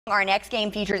Our next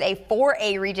game features a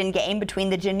 4A region game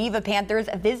between the Geneva Panthers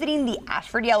visiting the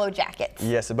Ashford Yellowjackets.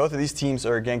 Yes, so both of these teams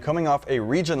are again coming off a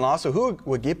region loss, so who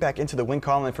would get back into the win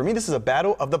column? And for me, this is a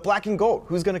battle of the black and gold.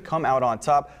 Who's going to come out on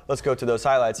top? Let's go to those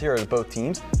highlights. Here are both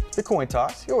teams. The coin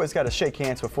toss. You always got to shake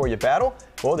hands before you battle.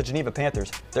 Well, the Geneva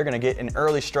Panthers, they're going to get an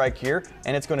early strike here,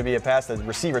 and it's going to be a pass to the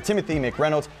receiver, Timothy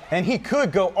McReynolds, and he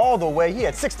could go all the way. He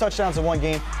had 6 touchdowns in one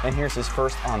game, and here's his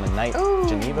first on the night. Ooh.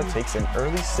 Geneva takes an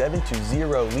early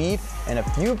 7-0 lead, and a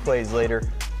few plays later,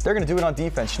 they're going to do it on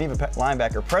defense. Geneva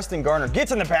linebacker Preston Garner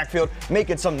gets in the backfield,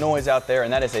 making some noise out there,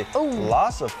 and that is a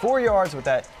loss of 4 yards with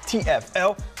that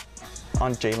TFL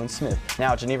on Jalen Smith.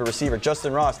 Now Geneva receiver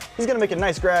Justin Ross, he's going to make a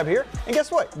nice grab here, and guess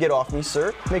what? Get off me,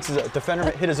 sir. Makes his defender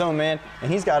hit his own man,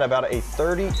 and he's got about a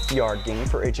 30-yard gain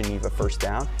for a Geneva first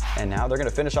down. And now they're going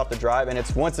to finish off the drive, and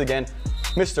it's once again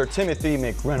Mr. Timothy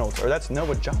McReynolds, or that's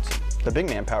Noah Johnson. The big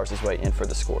man powers his way in for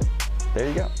the score. There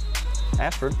you go.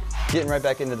 Ashford getting right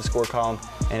back into the score column,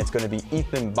 and it's going to be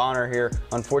Ethan Bonner here.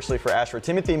 Unfortunately for Ashford,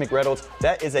 Timothy McReynolds,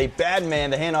 that is a bad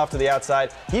man to hand off to the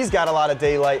outside. He's got a lot of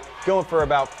daylight, going for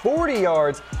about 40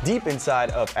 yards deep inside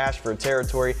of Ashford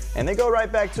territory, and they go right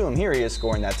back to him. Here he is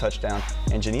scoring that touchdown,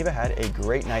 and Geneva had a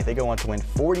great night. They go on to win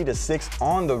 40-6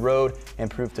 on the road and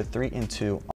prove to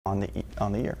 3-2 on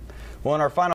the year. Well, in our final